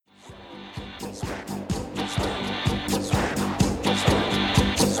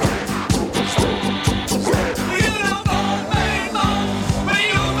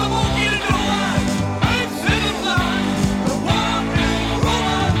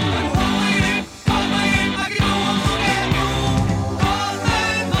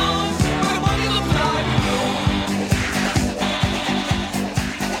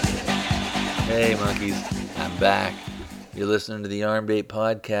back. You're listening to the Armed Ape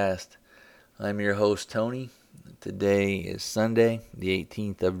Podcast. I'm your host, Tony. Today is Sunday, the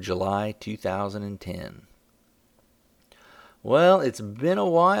 18th of July, 2010. Well, it's been a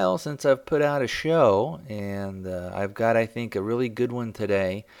while since I've put out a show, and I've got, I think, a really good one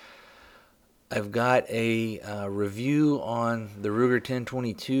today. I've got a review on the Ruger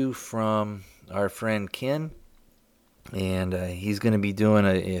 1022 from our friend Ken. And he's going to be doing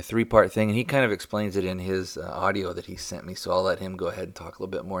a three-part thing, and he kind of explains it in his audio that he sent me, so I'll let him go ahead and talk a little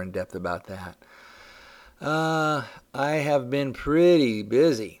bit more in depth about that. I have been pretty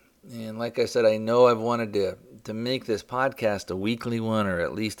busy, and like I said, I know I've wanted to make this podcast a weekly one, or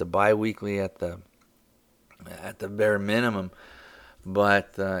at least a bi-weekly at the bare minimum,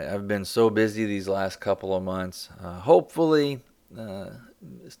 but I've been so busy these last couple of months. Hopefully,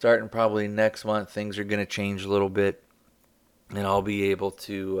 starting probably next month, things are going to change a little bit. And I'll be able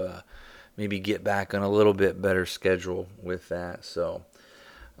to maybe get back on a little bit better schedule with that. So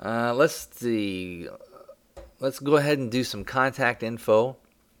let's see. Let's go ahead and do some contact info,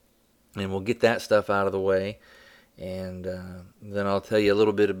 and we'll get that stuff out of the way. And then I'll tell you a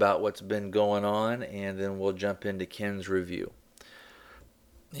little bit about what's been going on, and then we'll jump into Ken's review.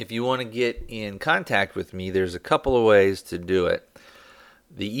 If you want to get in contact with me, there's a couple of ways to do it.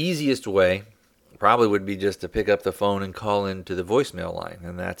 The easiest way probably would be just to pick up the phone and call into the voicemail line,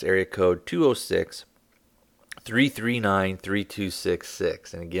 and that's area code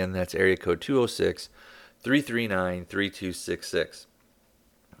 206-339-3266. And again, that's area code 206-339-3266.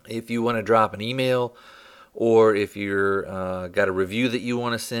 If you want to drop an email, or if you're got a review that you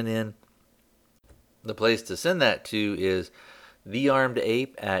want to send in, the place to send that to is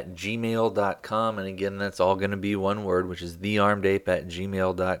thearmedape@gmail.com. And again, that's all going to be one word, which is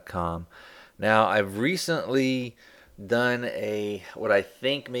thearmedape@gmail.com. Now, I've recently done what I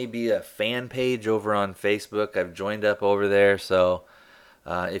think may be a fan page over on Facebook. I've joined up over there, so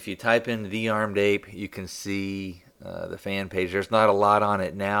if you type in The Armed Ape, you can see the fan page. There's not a lot on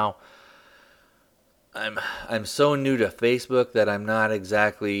it now. I'm so new to Facebook that I'm not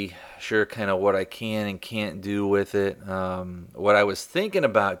exactly sure kind of what I can and can't do with it. What I was thinking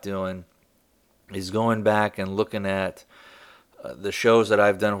about doing is going back and looking at the shows that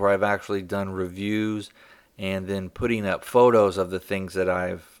I've done where I've actually done reviews, and then putting up photos of the things that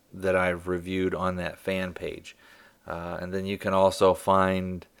I've reviewed on that fan page. And then you can also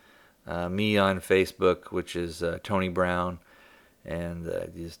find me on Facebook, which is Tony Brown, and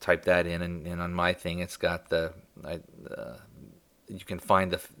you just type that in, and on my thing it's got you can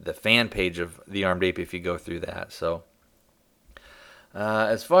find the fan page of The Armed Ape if you go through that. So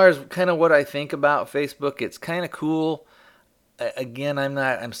as far as kind of what I think about Facebook, it's kind of cool. Again,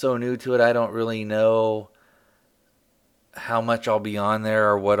 I'm so new to it, I don't really know how much I'll be on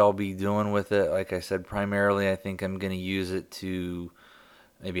there or what I'll be doing with it. Like I said, primarily I think I'm going to use it to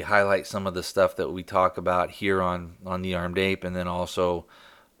maybe highlight some of the stuff that we talk about here on The Armed Ape, and then also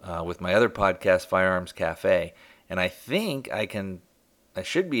with my other podcast, Firearms Cafe. And I think I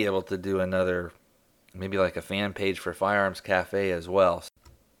should be able to do another, maybe like a fan page for Firearms Cafe as well.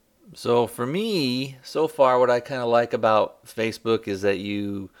 So for me, so far, what I kind of like about Facebook is that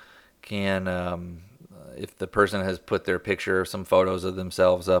you can, if the person has put their picture or some photos of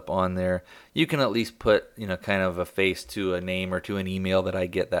themselves up on there, you can at least put, kind of a face to a name or to an email that I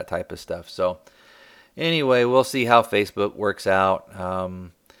get, that type of stuff. So anyway, we'll see how Facebook works out.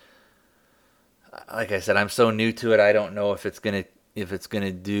 Like I said, I'm so new to it, I don't know if it's gonna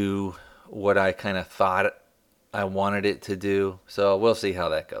do what I kind of thought I wanted it to do. So we'll see how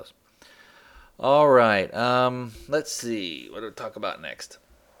that goes. All right, let's see. What do we talk about next?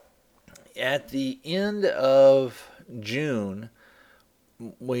 At the end of June,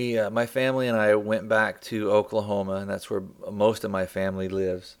 my family and I went back to Oklahoma, and that's where most of my family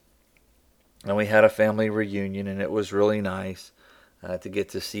lives. And we had a family reunion, and it was really nice to get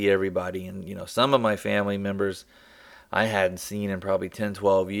to see everybody. And, some of my family members I hadn't seen in probably 10,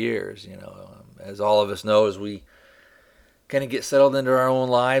 12 years. As all of us know, as we kind of get settled into our own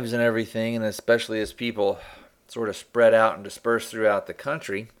lives and everything, and especially as people sort of spread out and disperse throughout the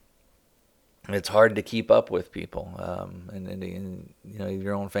country, it's hard to keep up with people and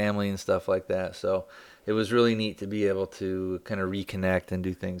your own family and stuff like that. So it was really neat to be able to kind of reconnect and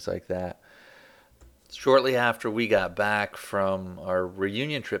do things like that. Shortly after we got back from our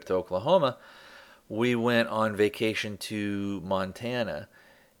reunion trip to Oklahoma, we went on vacation to Montana.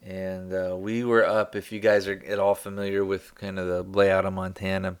 And we were up, if you guys are at all familiar with kind of the layout of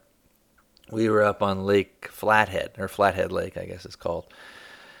Montana, we were up on Lake Flathead, or Flathead Lake, I guess it's called.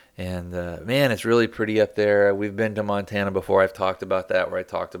 And man, it's really pretty up there. We've been to Montana before. I've talked about that, where I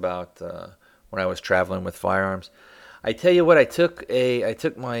talked about when I was traveling with firearms. I tell you what, I took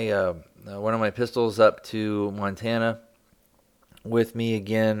my one of my pistols up to Montana with me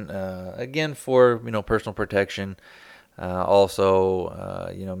again for personal protection.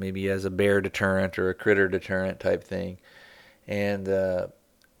 Also, maybe as a bear deterrent or a critter deterrent type thing. And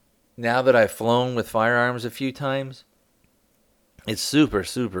now that I've flown with firearms a few times, it's super,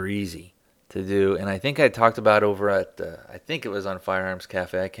 super easy to do. And I think I talked about over at, I think it was on Firearms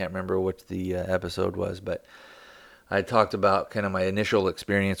Cafe. I can't remember what the episode was, but I talked about kind of my initial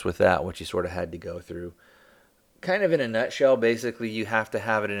experience with that, what you sort of had to go through. Kind of in a nutshell, basically, you have to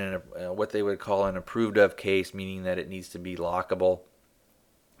have it in what they would call an approved of case, meaning that it needs to be lockable.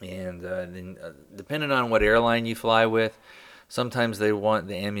 And then, depending on what airline you fly with, sometimes they want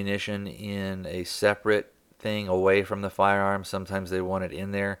the ammunition in a separate thing away from the firearm. Sometimes they want it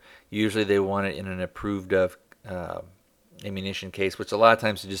in there. Usually they want it in an approved of ammunition case, which a lot of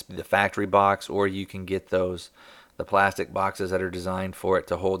times would just be the factory box, or you can get the plastic boxes that are designed for it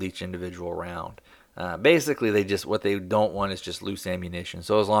to hold each individual round. Basically, what they don't want is just loose ammunition.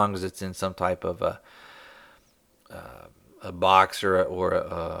 So as long as it's in some type of a box or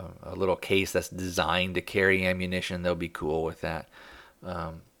a little case that's designed to carry ammunition, they'll be cool with that.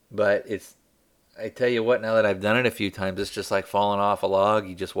 But I tell you what, now that I've done it a few times, it's just like falling off a log.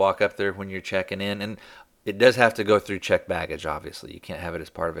 You just walk up there when you're checking in, and it does have to go through checked baggage, obviously. You can't have it as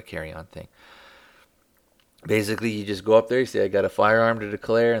part of a carry-on thing. Basically, you just go up there, you say, I got a firearm to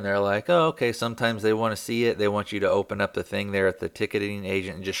declare, and they're like, oh, okay. Sometimes they want to see it. They want you to open up the thing there at the ticketing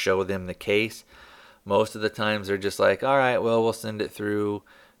agent and just show them the case. Most of the times they're just like, all right, well, we'll send it through,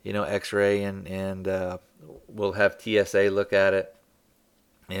 X-ray, and we'll have TSA look at it.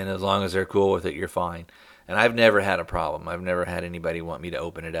 And as long as they're cool with it, you're fine. And I've never had a problem. I've never had anybody want me to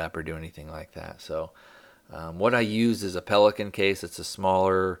open it up or do anything like that. So what I use is a Pelican case. It's a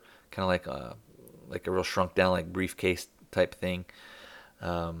smaller, kind of like a real shrunk down, like briefcase type thing.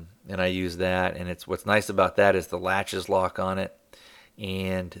 And I use that. And what's nice about that is the latches lock on it.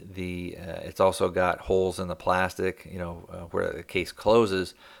 And it's also got holes in the plastic, where the case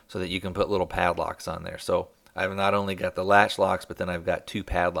closes, so that you can put little padlocks on there. So I've not only got the latch locks, but then I've got 2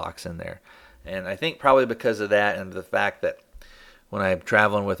 padlocks in there. And I think probably because of that and the fact that when I'm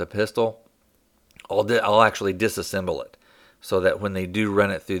traveling with a pistol, I'll actually disassemble it so that when they do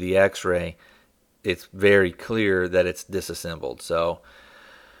run it through the X-ray, it's very clear that it's disassembled. So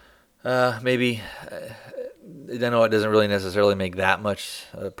maybe, I know it doesn't really necessarily make that much,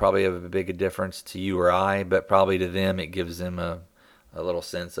 probably of a big difference to you or I, but probably to them it gives them a little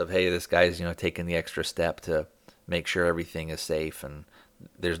sense of, hey, this guy's taking the extra step to make sure everything is safe and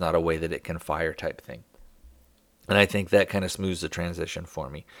there's not a way that it can fire type thing. And I think that kind of smooths the transition for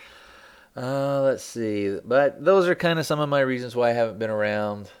me. Let's see. But those are kind of some of my reasons why I haven't been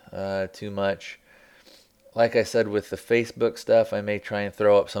around too much. Like I said, with the Facebook stuff, I may try and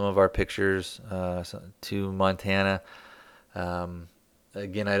throw up some of our pictures to Montana.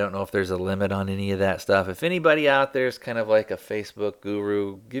 Again, I don't know if there's a limit on any of that stuff. If anybody out there is kind of like a Facebook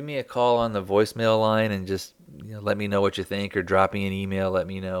guru, give me a call on the voicemail line and just let me know what you think, or drop me an email, let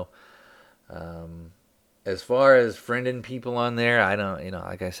me know. As far as friending people on there, I don't,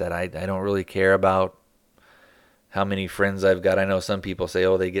 like I said, I don't really care about how many friends I've got. I know some people say,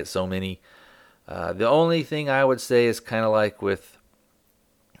 oh, they get so many. The only thing I would say is kind of like with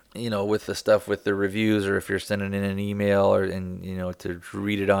the stuff with the reviews, or if you're sending in an email to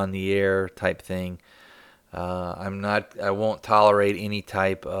read it on the air type thing. I won't tolerate any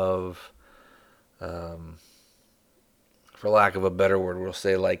type of, for lack of a better word, we'll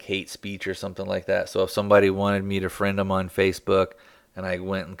say like hate speech or something like that. So if somebody wanted me to friend them on Facebook, and I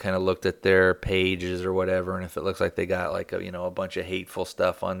went and kind of looked at their pages or whatever, and if it looks like they got like a bunch of hateful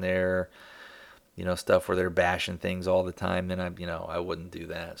stuff on there, stuff where they're bashing things all the time, then I wouldn't do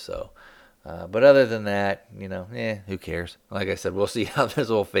that. So, but other than that, who cares? Like I said, we'll see how this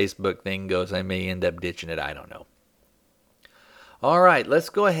whole Facebook thing goes. I may end up ditching it. I don't know. All right, let's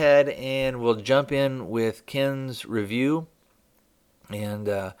go ahead and we'll jump in with Ken's review. And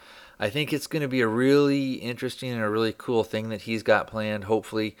I think it's going to be a really interesting and a really cool thing that he's got planned.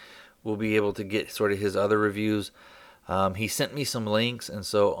 Hopefully, we'll be able to get sort of his other reviews. He sent me some links, and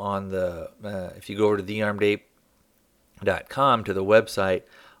so on if you go over to thearmedape.com to the website,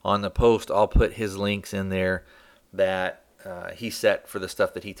 on the post, I'll put his links in there that he set for the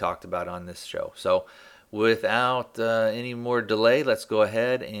stuff that he talked about on this show. So without any more delay, let's go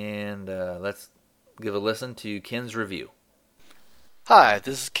ahead and let's give a listen to Ken's review. Hi,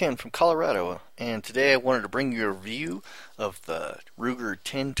 this is Ken from Colorado, and today I wanted to bring you a review of the Ruger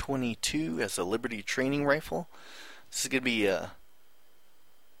 1022 as a Liberty training rifle. This is going to be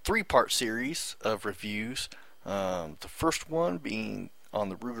three-part series of reviews. The first one being on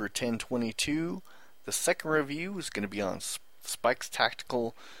the Ruger 1022. The second review is going to be on Spike's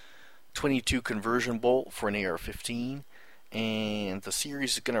Tactical 22 conversion bolt for an AR-15. And the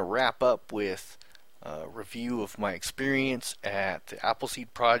series is going to wrap up with a review of my experience at the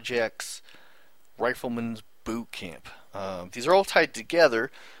Appleseed Project's Rifleman's Boot Camp. These are all tied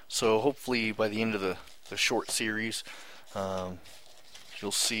together, so hopefully by the end of the short series,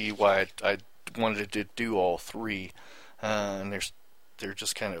 you'll see why I wanted to do all three, and they're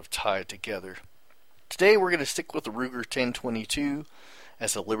just kind of tied together. Today we're going to stick with the Ruger 1022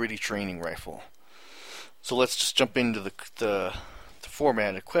 as a Liberty training rifle. So let's just jump into the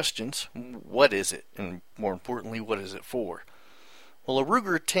formatted questions. What is it? And more importantly, what is it for? Well, a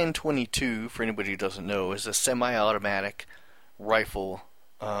Ruger 1022, for anybody who doesn't know, is a semi-automatic rifle.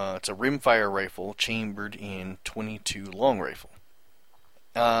 It's a rimfire rifle chambered in .22 long rifle.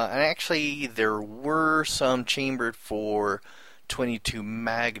 And actually, there were some chambered for .22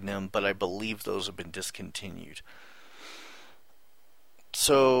 Magnum, but I believe those have been discontinued.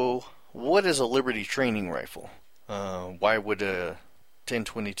 So, what is a Liberty training rifle? Why would a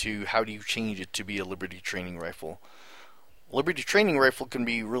 1022, how do you change it to be a Liberty training rifle? Liberty training rifle can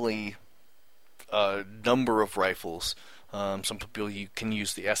be really a number of rifles. Some people can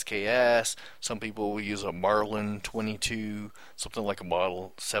use the SKS, some people will use a Marlin 22, something like a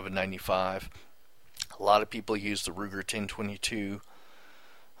Model 795. A lot of people use the Ruger 1022.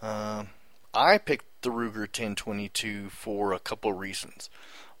 I picked the Ruger 1022 for a couple of reasons.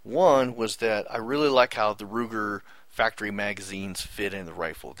 One was that I really like how the Ruger factory magazines fit in the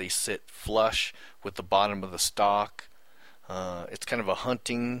rifle. They sit flush with the bottom of the stock. It's kind of a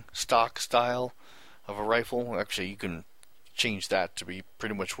hunting stock style of a rifle. Actually, you can change that to be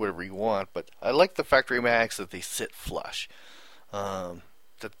pretty much whatever you want, but I like the factory mags that they sit flush.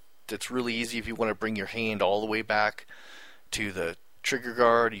 That's really easy if you want to bring your hand all the way back to the trigger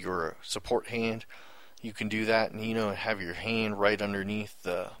guard, your support hand. You can do that, and have your hand right underneath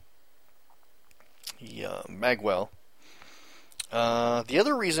the mag well. The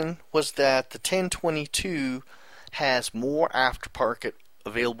other reason was that the 1022 has more aftermarket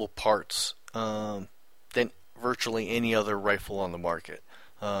available parts than virtually any other rifle on the market.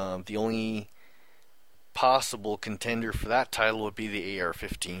 The only possible contender for that title would be the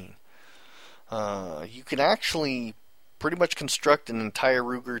AR-15. You can actually pretty much construct an entire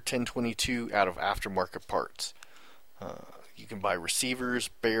Ruger 1022 out of aftermarket parts. You can buy receivers,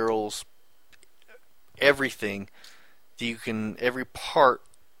 barrels, everything. Every part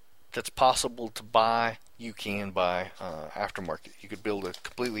that's possible to buy, you can buy aftermarket. You could build a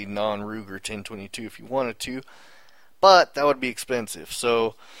completely non-Ruger 1022 if you wanted to, but that would be expensive.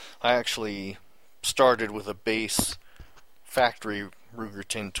 So I actually started with a base factory Ruger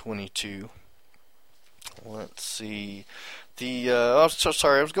 1022. Let's see. I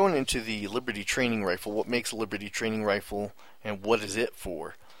was going into the Liberty training rifle. What makes a Liberty training rifle, and what is it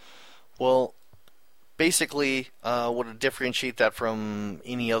for? Well, basically, what would differentiate that from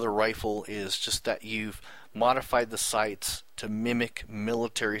any other rifle is just that you've modified the sights to mimic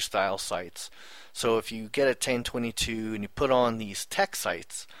military-style sights. So if you get a 1022 and you put on these tech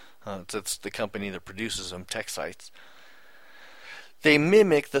sights, that's the company that produces them, Tech Sights, they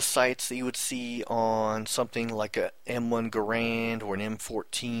mimic the sights that you would see on something like a M1 Garand or an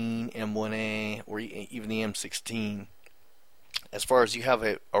M14, M1A, or even the M16. As far as you have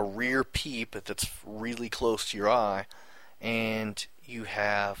a rear peep that's really close to your eye, and you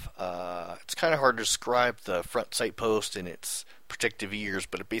have, it's kind of hard to describe the front sight post and its protective ears,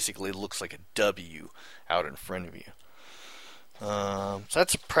 but it basically looks like a W out in front of you. So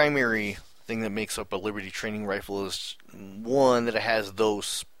that's a primary thing that makes up a Liberty training rifle, is one, that it has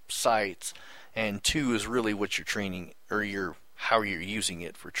those sights, and two, is really what you're training, or how you're using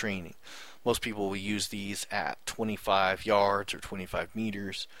it for training. Most people will use these at 25 yards or 25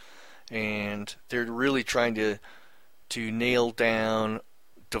 meters, and they're really trying to nail down,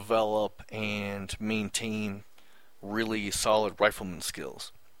 develop, and maintain really solid rifleman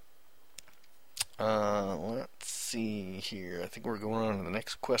skills. Let's see here. I think we're going on to the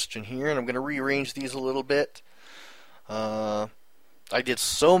next question here, and I'm going to rearrange these a little bit. I did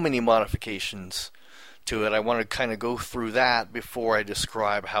so many modifications to it, I want to kind of go through that before I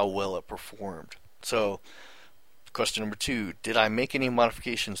describe how well it performed. So, question number 2, did I make any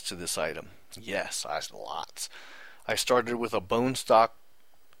modifications to this item? Yes, I had lots. I started with a bone stock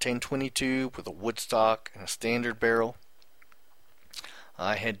 1022 with a wood stock and a standard barrel.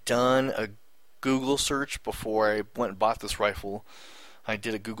 I had done a Google search before I went and bought this rifle. I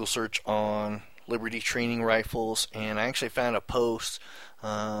did a Google search on Liberty Training Rifles, and I actually found a post.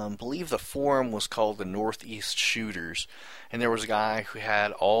 Believe the forum was called the Northeast Shooters, and there was a guy who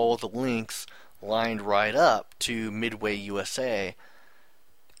had all the links lined right up to Midway USA,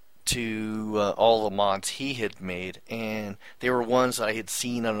 to all the mods he had made, and they were ones that I had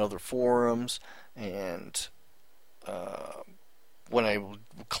seen on other forums, and when I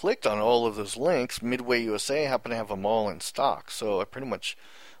clicked on all of those links, Midway USA happened to have them all in stock, so I pretty much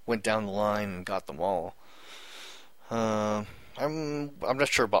went down the line and got them all. I'm not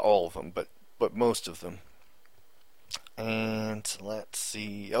sure about all of them, but most of them. And let's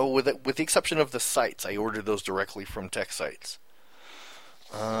see. Oh, with the exception of the sights, I ordered those directly from Tech Sites.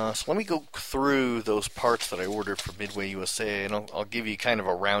 So let me go through those parts that I ordered from Midway USA, and I'll give you kind of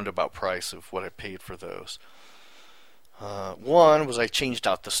a roundabout price of what I paid for those. One was I changed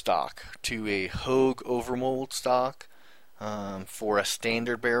out the stock to a Hogue overmold stock for a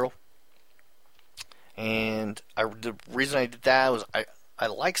standard barrel. And the reason I did that was I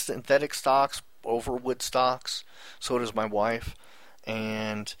like synthetic stocks over wood stocks. So does my wife.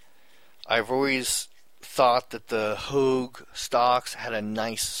 And I've always thought that the Hogue stocks had a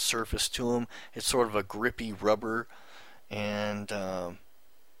nice surface to them. It's sort of a grippy rubber, and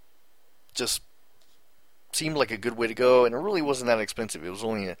just seemed like a good way to go, and it really wasn't that expensive. It was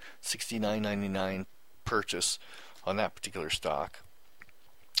only a $69.99 purchase on that particular stock.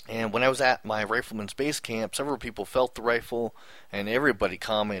 And when I was at my Rifleman's Base Camp, several people felt the rifle, and everybody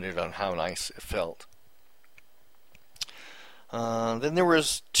commented on how nice it felt. Then there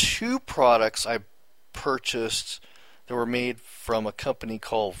was two products I purchased that were made from a company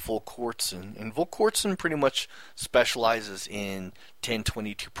called Volquartsen, and Volquartsen pretty much specializes in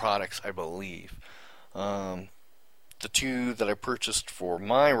 1022 products, I believe. The two that I purchased for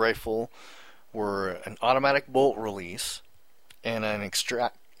my rifle were an automatic bolt release and an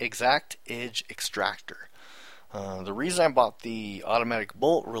exact edge extractor. The reason I bought the automatic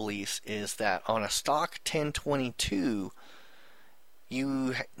bolt release is that on a stock 1022,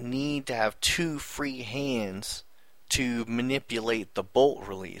 you need to have two free hands to manipulate the bolt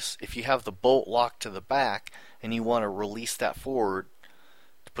release. If you have the bolt locked to the back and you want to release that forward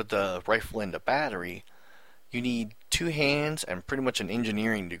to put the rifle into battery, you need two hands and pretty much an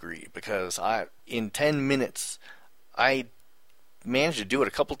engineering degree, because in 10 minutes I managed to do it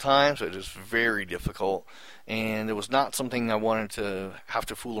a couple times, but it was very difficult, and it was not something I wanted to have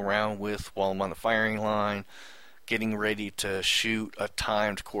to fool around with while I'm on the firing line getting ready to shoot a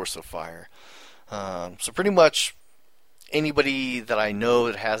timed course of fire. So pretty much anybody that I know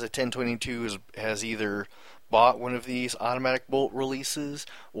that has a 1022 has either bought one of these automatic bolt releases,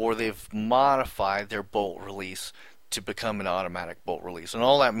 or they've modified their bolt release to become an automatic bolt release. And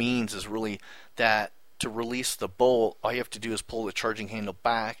all that means is really that to release the bolt, all you have to do is pull the charging handle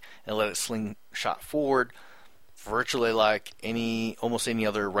back and let it slingshot forward, virtually like almost any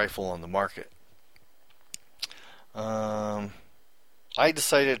other rifle on the market. I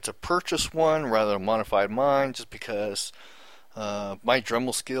decided to purchase one rather than modify mine, just because my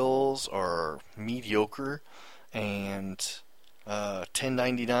Dremel skills are mediocre, and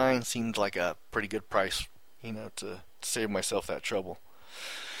 $10.99 seemed like a pretty good price, to save myself that trouble.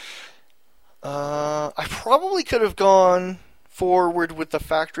 I probably could have gone forward with the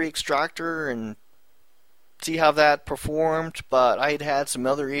factory extractor and see how that performed, but I had some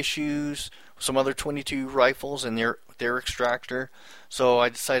other issues, some other 22 rifles and their extractor, so I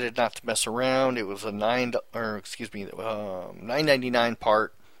decided not to mess around. It was a $9.99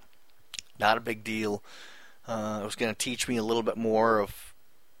 part, not a big deal. It was going to teach me a little bit more of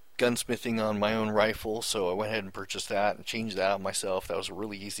gunsmithing on my own rifle, so I went ahead and purchased that and changed that out myself. That was a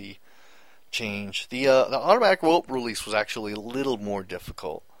really easy change. The automatic bolt release was actually a little more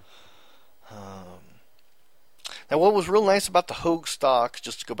difficult. Now, what was real nice about the Hogue stock,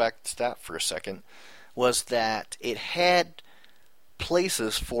 just to go back to that for a second, was that it had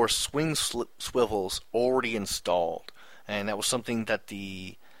places for swing swivels already installed, and that was something that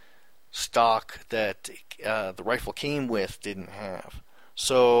the stock that the rifle came with didn't have.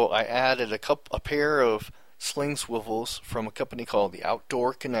 So I added a pair of sling swivels from a company called the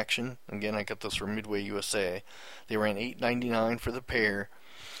Outdoor Connection. Again, I got those from Midway USA. They ran $8.99 for the pair,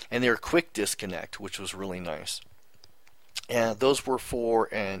 and they were quick disconnect, which was really nice. And those were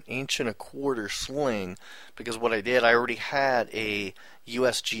for an 1.25 inch sling, because what I did, I already had a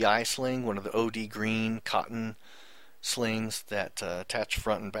USGI sling, one of the OD green cotton slings that attach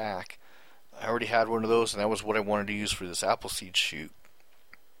front and back. I already had one of those, and that was what I wanted to use for this Appleseed shoot.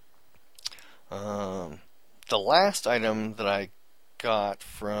 The last item that I got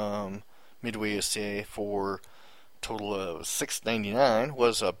from Midway USA for total of $6.99,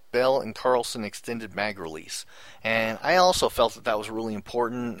 was a Bell and Carlson extended mag release. And I also felt that that was really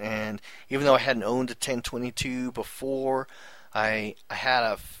important. And even though I hadn't owned a 1022 before, I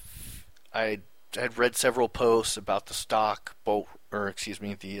had read several posts about the stock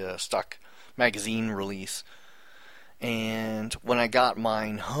stock magazine release. And when I got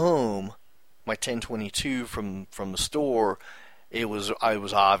mine home, my 1022 from the store, it was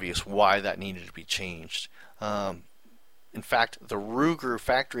obvious why that needed to be changed. In fact, the Ruger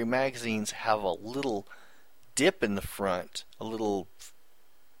factory magazines have a little dip in the front, a little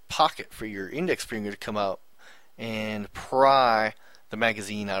pocket for your index finger to come out and pry the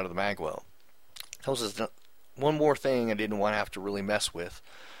magazine out of the magwell. That was one more thing I didn't want to have to really mess with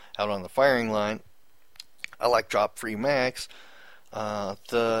out on the firing line. I like drop-free mags.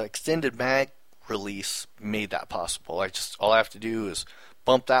 The extended mag release made that possible. All I have to do is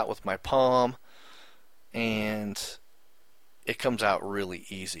bump that with my palm, and it comes out really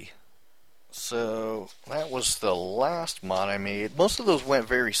easy. So that was the last mod I made. Most of those went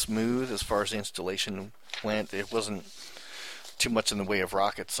very smooth as far as installation went. It wasn't too much in the way of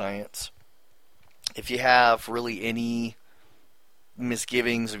rocket science. If you have really any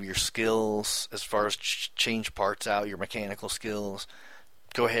misgivings of your skills as far as change parts out, your mechanical skills,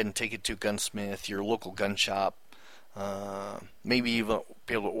 go ahead and take it to a gunsmith, your local gun shop. Maybe even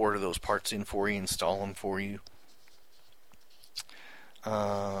be able to order those parts in for you, install them for you.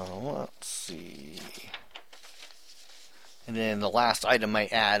 Let's see. And then the last item I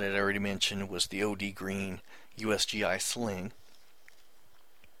added, I already mentioned, was the OD Green USGI sling.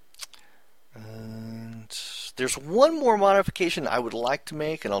 And there's one more modification I would like to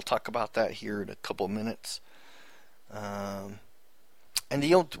make, and I'll talk about that here in a couple of minutes. And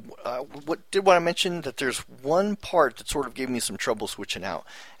what I mention that there's one part that sort of gave me some trouble switching out,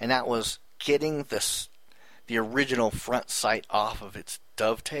 and that was getting the original front sight off of its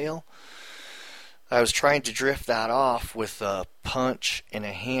dovetail. I was trying to drift that off with a punch and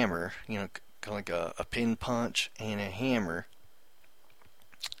a hammer, kind of like a pin punch and a hammer,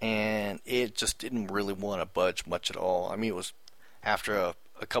 and it just didn't really want to budge much at all. I mean, it was after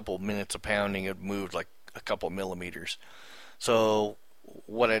a couple of minutes of pounding, it moved like a couple millimeters. So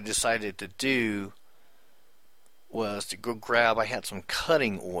what I decided to do was to go grab, I had some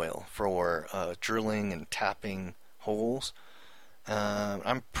cutting oil for drilling and tapping holes.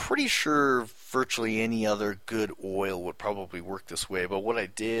 I'm pretty sure virtually any other good oil would probably work this way, but what I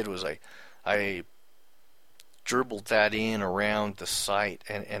did was I dribbled that in around the sight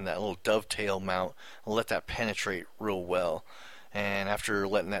and that little dovetail mount and let that penetrate real well. And after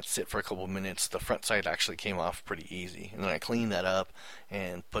letting that sit for a couple of minutes, the front sight actually came off pretty easy. And then I cleaned that up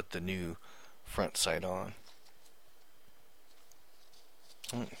and put the new front sight on.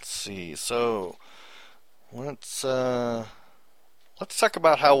 Let's see. So let's talk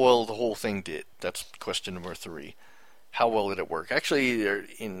about how well the whole thing did. That's question number 3. How well did it work? Actually,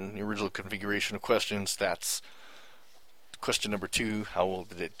 in the original configuration of questions, that's question number 2. How well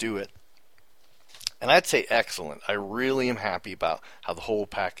did it do it? And I'd say excellent. I really am happy about how the whole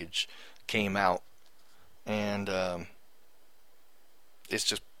package came out. And it's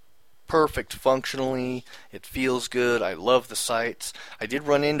just perfect functionally. It feels good. I love the sights. I did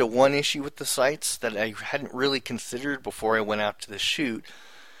run into one issue with the sights that I hadn't really considered before I went out to the shoot.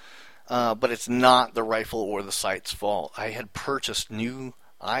 But it's not the rifle or the sight's fault. I had purchased new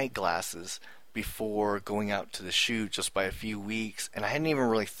eyeglasses before going out to the shoot just by a few weeks, and I hadn't even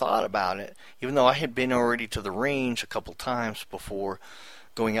really thought about it, even though I had been already to the range a couple times before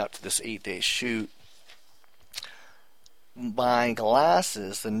going out to this 8-day shoot. My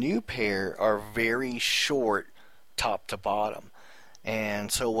glasses, the new pair, are very short top to bottom, and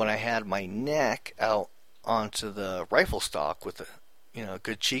so when I had my neck out onto the rifle stock with a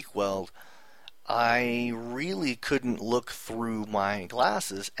good cheek weld, I really couldn't look through my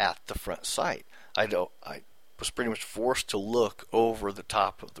glasses at the front sight. I was pretty much forced to look over the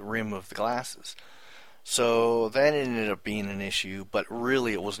top of the rim of the glasses. So that ended up being an issue, but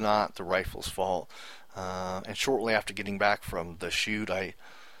really it was not the rifle's fault. And shortly after getting back from the shoot, I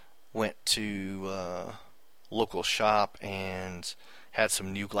went to a local shop and had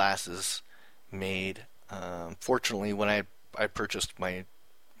some new glasses made. Fortunately, when I purchased my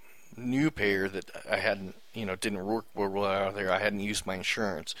new pair that I hadn't, didn't work well out there, I hadn't used my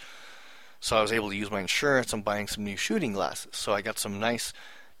insurance. So I was able to use my insurance on buying some new shooting glasses. So I got some nice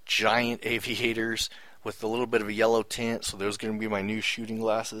giant aviators with a little bit of a yellow tint. So those are going to be my new shooting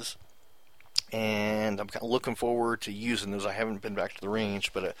glasses. And I'm kind of looking forward to using those. I haven't been back to the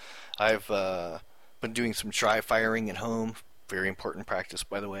range, but I've been doing some dry firing at home. Very important practice,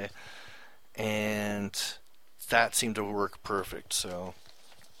 by the way. And that seemed to work perfect. So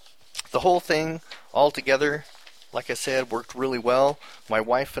the whole thing altogether, like I said, worked really well. My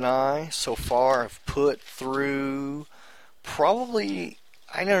wife and I, so far, have put through probably,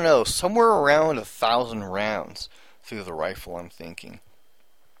 I don't know, somewhere around 1,000 rounds through the rifle, I'm thinking.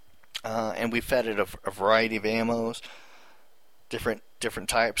 And we fed it a variety of ammos, different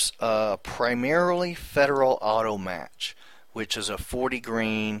types. Primarily Federal Auto Match, which is a 40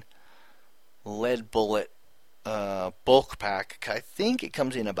 grain lead bullet bulk pack. I think it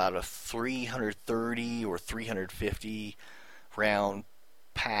comes in about a 330 or 350 round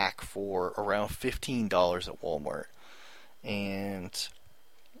pack for around $15 at Walmart. And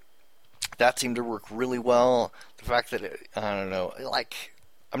that seemed to work really well. The fact that I don't know, like,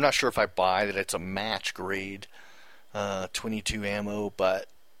 I'm not sure if I buy that it's a match grade 22 ammo, but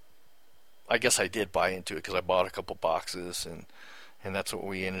I guess I did buy into it because I bought a couple boxes, and that's what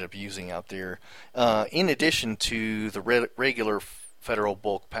we ended up using out there. In addition to the regular Federal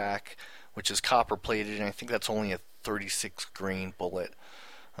bulk pack, which is copper plated, and I think that's only a 36 grain bullet.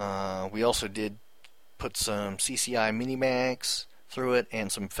 We also did put some CCI mini mags through it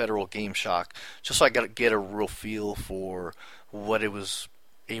and some Federal Game Shock, just so I got to get a real feel for what it was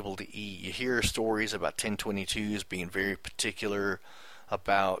able to eat. You hear stories about 1022s being very particular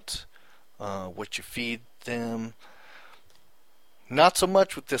about what you feed them. Not so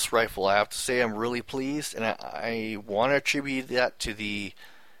much with this rifle. I have to say I'm really pleased, and I want to attribute that to the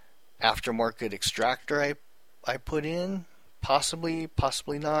aftermarket extractor I put in. Possibly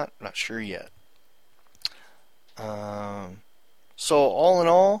not. Not sure yet. So all in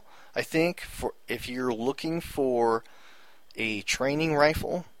all, I think if you're looking for a training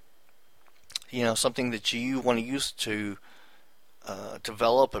rifle, something that you want to use to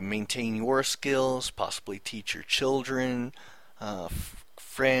develop and maintain your skills, possibly teach your children,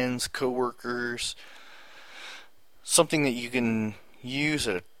 friends, coworkers, something that you can use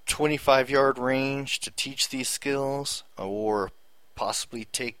at a 25-yard range to teach these skills, or possibly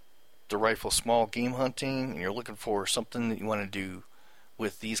take the rifle small game hunting, and you're looking for something that you want to do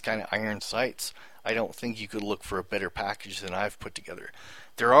with these kind of iron sights, I don't think you could look for a better package than I've put together.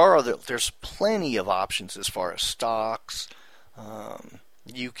 There's plenty of options as far as stocks.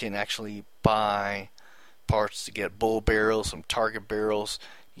 You can actually buy parts to get bull barrels, some target barrels.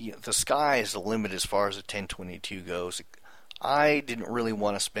 The sky is the limit as far as the 1022 goes. I didn't really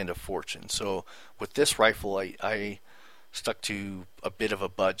want to spend a fortune, so with this rifle I stuck to a bit of a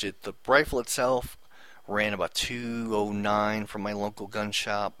budget. The rifle itself ran about $209 from my local gun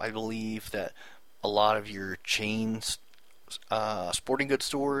shop. I believe that a lot of your chains, sporting goods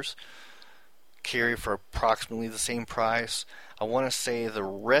stores, carry for approximately the same price. I want to say the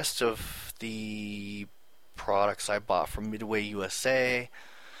rest of the products I bought from Midway USA,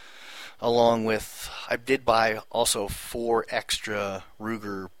 along with, I did buy also 4 extra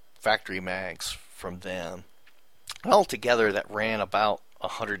Ruger factory mags from them. Altogether, that ran about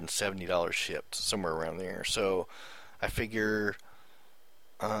 $170 shipped, somewhere around there. So I figure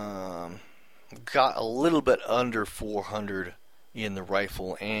got a little bit under $400 in the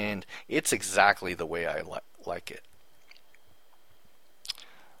rifle, and it's exactly the way I like it.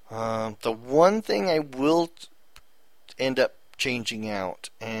 The one thing I will end up changing out,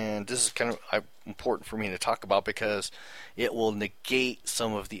 and this is kind of important for me to talk about because it will negate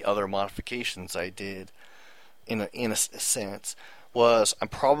some of the other modifications I did in a sense, was I'm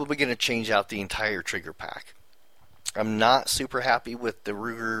probably going to change out the entire trigger pack. I'm not super happy with the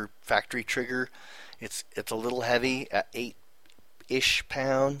Ruger factory trigger. It's a little heavy at 8-ish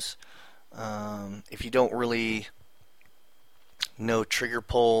pounds. If you don't really know trigger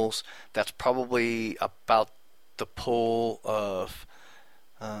pulls, that's probably about the pull of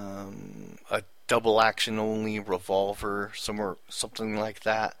a double action only revolver, something like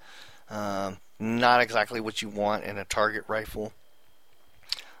that. Not exactly what you want in a target rifle.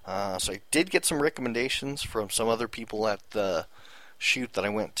 So I did get some recommendations from some other people at the shoot that I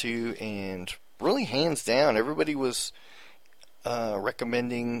went to, and really hands down, everybody was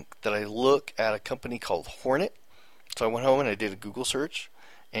recommending that I look at a company called Hornet. So I went home and I did a Google search,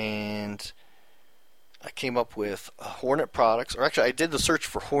 and I came up with Hornet products, or actually I did the search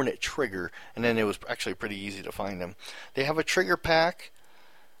for Hornet trigger, and then it was actually pretty easy to find them. They have a trigger pack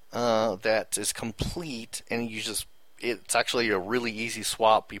that is complete, and it's actually a really easy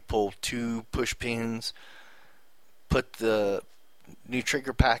swap. You pull 2 push pins, put the new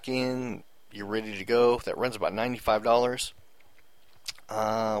trigger pack in, you're ready to go. That runs about $95.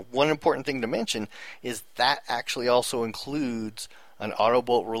 One important thing to mention is that actually also includes an auto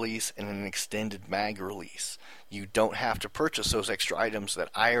bolt release, and an extended mag release. You don't have to purchase those extra items that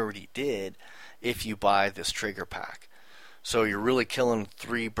I already did if you buy this trigger pack. So you're really killing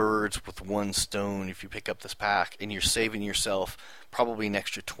 3 birds with 1 stone if you pick up this pack, and you're saving yourself probably an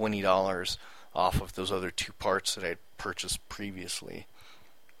extra $20 off of those other 2 parts that I purchased previously.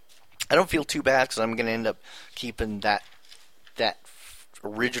 I don't feel too bad because I'm going to end up keeping that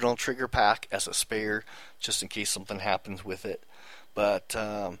original trigger pack as a spare just in case something happens with it. But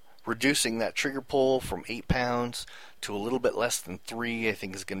reducing that trigger pull from 8 pounds to a little bit less than 3 I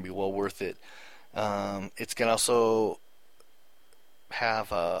think is going to be well worth it. It's going to also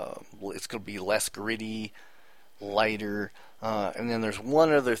have it's going to be less gritty, lighter, and then there's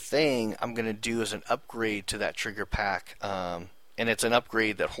one other thing I'm going to do as an upgrade to that trigger pack, and it's an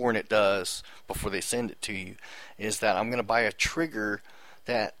upgrade that Hornet does before they send it to you, is that I'm going to buy a trigger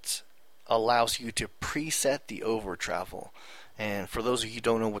that allows you to preset the over travel. And for those of you who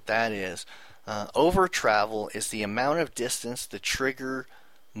don't know what that is, over travel is the amount of distance the trigger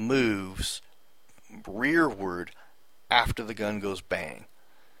moves rearward after the gun goes bang,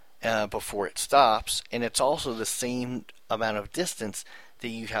 before it stops, and it's also the same amount of distance that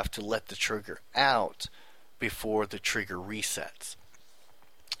you have to let the trigger out before the trigger resets.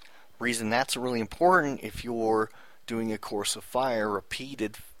 Reason that's really important if you're doing a course of fire,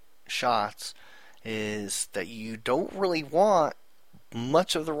 repeated shots, is that you don't really want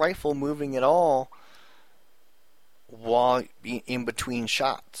much of the rifle moving at all while in between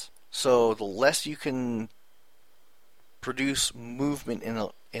shots. So the less you can produce movement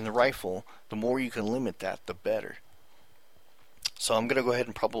in the rifle, the more you can limit that, the better. So I'm going to go ahead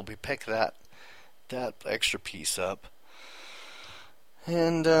and probably pick that extra piece up.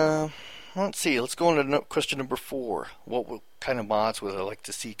 And let's see, let's go on to question number 4. What kind of mods would I like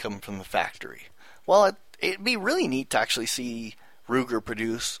to see come from the factory? Well, it'd be really neat to actually see Ruger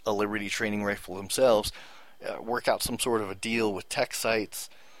produce a Liberty training rifle themselves, work out some sort of a deal with tech sites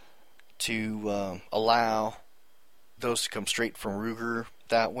to allow those to come straight from Ruger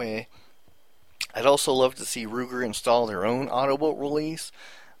that way. I'd also love to see Ruger install their own auto bolt release,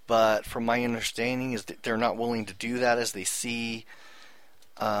 but from my understanding is that they're not willing to do that, as they see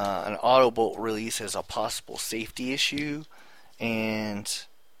an auto bolt release as a possible safety issue, and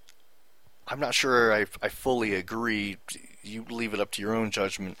I'm not sure I fully agree. You leave it up to your own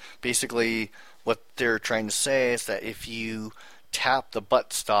judgment. Basically, what they're trying to say is that if you tap the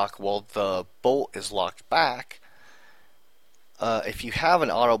buttstock while the bolt is locked back, if you have an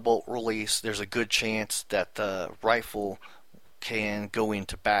auto bolt release, there's a good chance that the rifle can go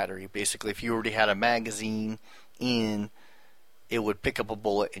into battery. Basically, if you already had a magazine in, it would pick up a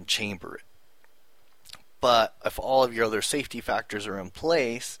bullet and chamber it. But if all of your other safety factors are in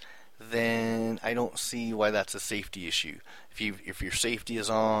place, then I don't see why that's a safety issue. If your safety is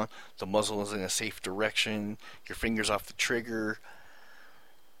on, the muzzle is in a safe direction, your finger's off the trigger,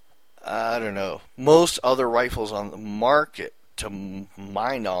 I don't know. Most other rifles on the market, to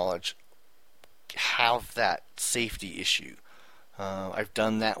my knowledge, have that safety issue. I've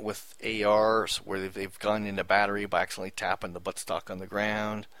done that with ARs where they've gone into battery by accidentally tapping the buttstock on the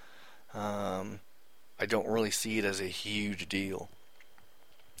ground. I don't really see it as a huge deal.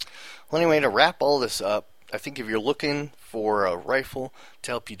 Well, anyway, to wrap all this up, I think if you're looking for a rifle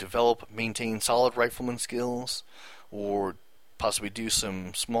to help you develop, maintain solid rifleman skills, or possibly do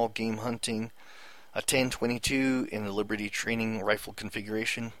some small game hunting, a 1022 in the Liberty training rifle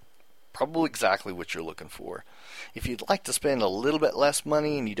configuration, probably exactly what you're looking for. If you'd like to spend a little bit less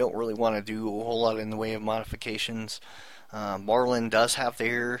money and you don't really want to do a whole lot in the way of modifications, Marlin does have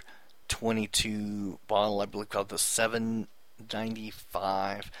their 22 model, I believe called the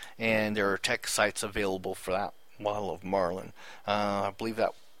 795, and there are tech sites available for that model of Marlin. I believe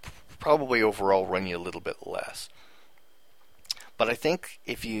that probably overall run you a little bit less. But I think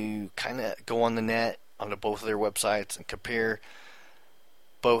if you kind of go on the net, onto both of their websites, and compare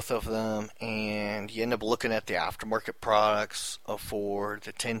both of them, and you end up looking at the aftermarket products for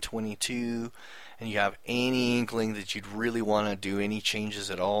the 1022, and you have any inkling that you'd really want to do any changes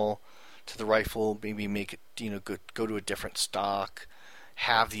at all to the rifle, maybe make it, go to a different stock,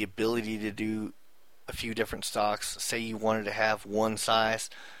 have the ability to do a few different stocks. Say you wanted to have one size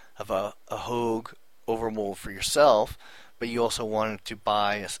of a Hogue overmold for yourself, but you also wanted to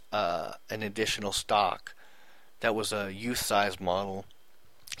buy an additional stock that was a youth size model.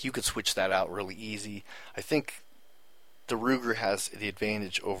 You could switch that out really easy. I think the Ruger has the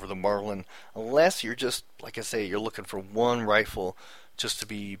advantage over the Marlin, unless you're just, like I say, you're looking for one rifle just to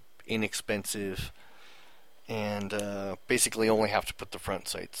be inexpensive and basically only have to put the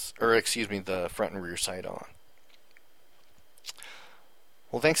front and rear sight on.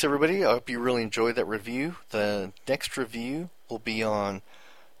 Well, thanks everybody. I hope you really enjoyed that review. The next review will be on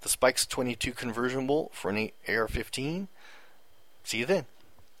the Spikes 22 convertible for an AR-15. See you then.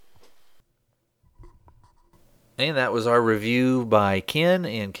 And that was our review by Ken,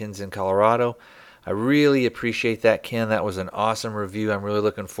 and Ken's in Colorado. I really appreciate that, Ken. That was an awesome review. I'm really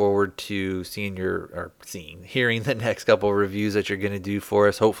looking forward to hearing the next couple of reviews that you're going to do for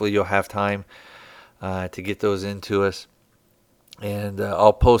us. Hopefully you'll have time to get those into us. And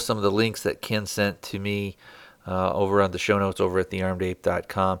I'll post some of the links that Ken sent to me over on the show notes over at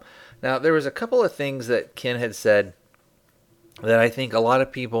thearmedape.com. Now, there was a couple of things that Ken had said that I think a lot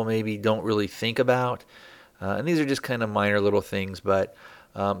of people maybe don't really think about. And these are just kind of minor little things. But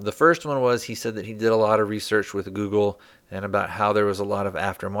the first one was he said that he did a lot of research with Google and about how there was a lot of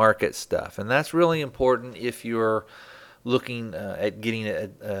aftermarket stuff. And that's really important if you're looking at getting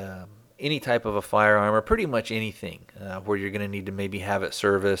any type of a firearm, or pretty much anything where you're going to need to maybe have it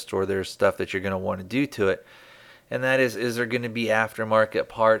serviced, or there's stuff that you're going to want to do to it. And that is there going to be aftermarket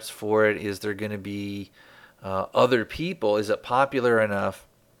parts for it? Is there going to be other people? Is it popular enough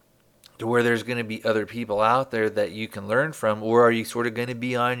to where there's going to be other people out there that you can learn from, or are you sort of going to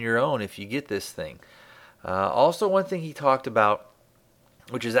be on your own if you get this thing? Also, one thing he talked about,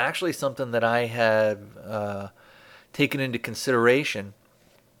 which is actually something that I have taken into consideration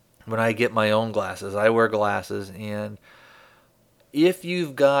when I get my own glasses. I wear glasses, and if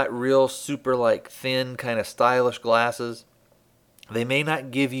you've got real super like thin kind of stylish glasses, they may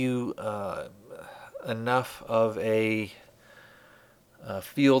not give you enough of a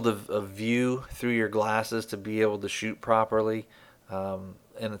field of view through your glasses to be able to shoot properly.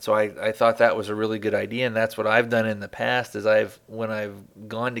 And so I thought that was a really good idea, and that's what I've done in the past. Is when I've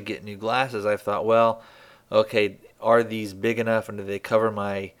gone to get new glasses, I've thought, well, okay, are these big enough, and do they cover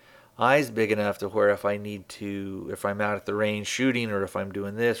my eyes big enough to where if I'm out at the range shooting, or if I'm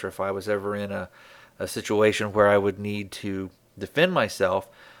doing this, or if I was ever in a situation where I would need to defend myself,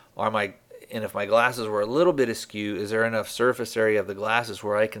 and if my glasses were a little bit askew, is there enough surface area of the glasses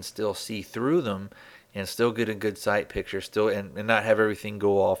where I can still see through them and still get a good sight picture, and not have everything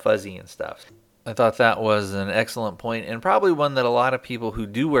go all fuzzy and stuff. I thought that was an excellent point, and probably one that a lot of people who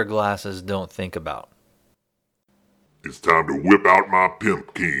do wear glasses don't think about. It's time to whip out my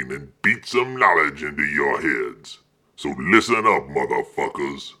pimp cane and beat some knowledge into your heads. So listen up,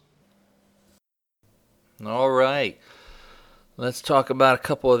 motherfuckers. All right. Let's talk about a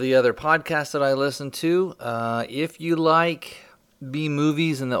couple of the other podcasts that I listen to. If you like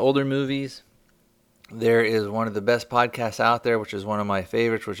B-movies and the older movies, there is one of the best podcasts out there, which is one of my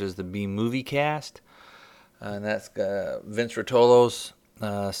favorites, which is the B-Movie Cast. And that's Vince Rotolo's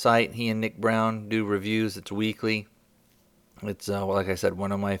site. He and Nick Brown do reviews. It's weekly. It's, like I said,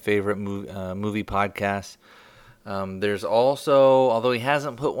 one of my favorite movie podcasts. There's also, although he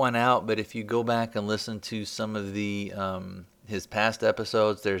hasn't put one out, but if you go back and listen to some of his past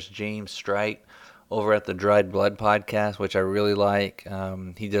episodes, there's James Strite over at the Dried Blood podcast, which I really like.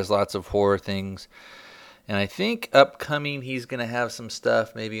 He does lots of horror things. And I think upcoming he's going to have some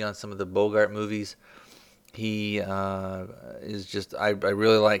stuff maybe on some of the Bogart movies. He is just, I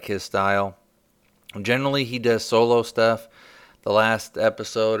really like his style. Generally, he does solo stuff. The last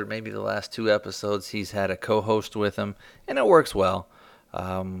episode, or maybe the last two episodes, he's had a co-host with him, and it works well.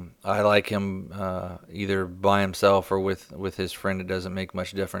 I like him either by himself or with his friend. It doesn't make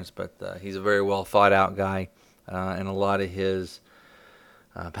much difference, but he's a very well thought out guy, and a lot of his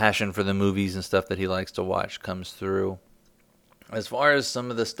passion for the movies and stuff that he likes to watch comes through. As far as some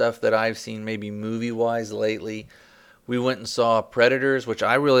of the stuff that I've seen maybe movie-wise lately, we went and saw Predators, which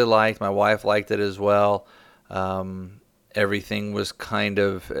I really liked. My wife liked it as well. Everything was kind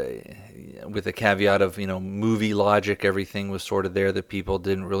of, with the caveat of, movie logic, everything was sort of there. The people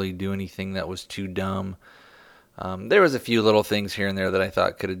didn't really do anything that was too dumb. There was a few little things here and there that I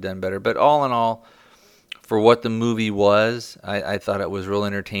thought could have done better. But all in all, for what the movie was, I thought it was real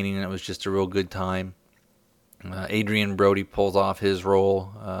entertaining, and it was just a real good time. Adrian Brody pulls off his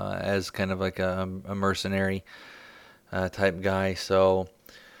role as kind of like a mercenary type guy. So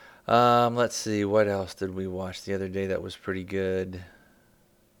let's see, what else did we watch the other day that was pretty good?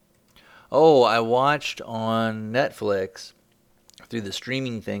 Oh, I watched on Netflix, through the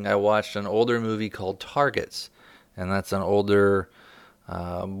streaming thing, I watched an older movie called Targets. And that's an older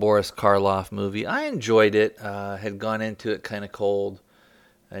Boris Karloff movie. I enjoyed it. Had gone into it kind of cold.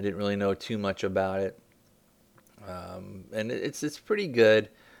 I didn't really know too much about it. And it's pretty good.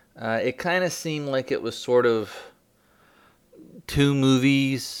 It kind of seemed like it was sort of two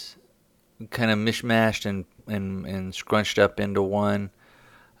movies kind of mishmashed and scrunched up into one.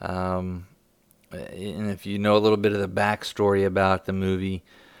 And if you know a little bit of the backstory about the movie,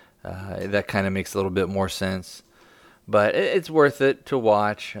 that kind of makes a little bit more sense. But it's worth it to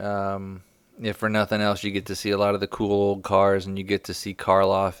watch. If for nothing else, you get to see a lot of the cool old cars, and you get to see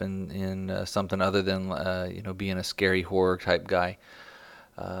Karloff in something other than being a scary horror type guy.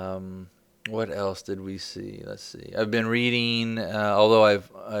 What else did we see? Let's see. I've been reading, although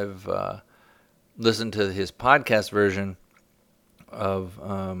I've listened to his podcast version of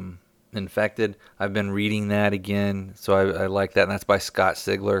Infected. I've been reading that again, so I like that, and that's by Scott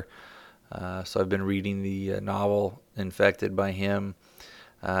Sigler. So I've been reading the novel Infected by him.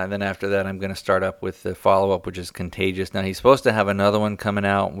 And then after that, I'm going to start up with the follow-up, which is Contagious. Now, he's supposed to have another one coming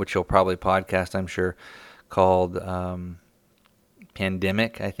out, which he'll probably podcast, I'm sure, called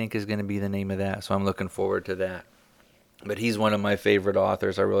Pandemic, I think is going to be the name of that. So I'm looking forward to that. But he's one of my favorite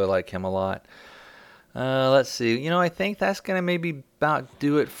authors. I really like him a lot. Let's see. I think that's going to maybe about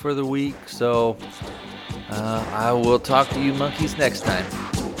do it for the week. So I will talk to you monkeys next time.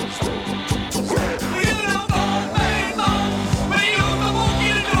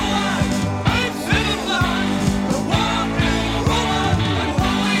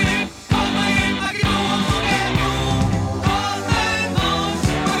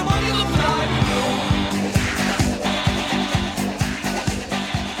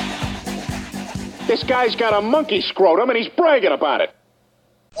 This guy's got a monkey scrotum and he's bragging about it.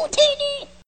 Houdini!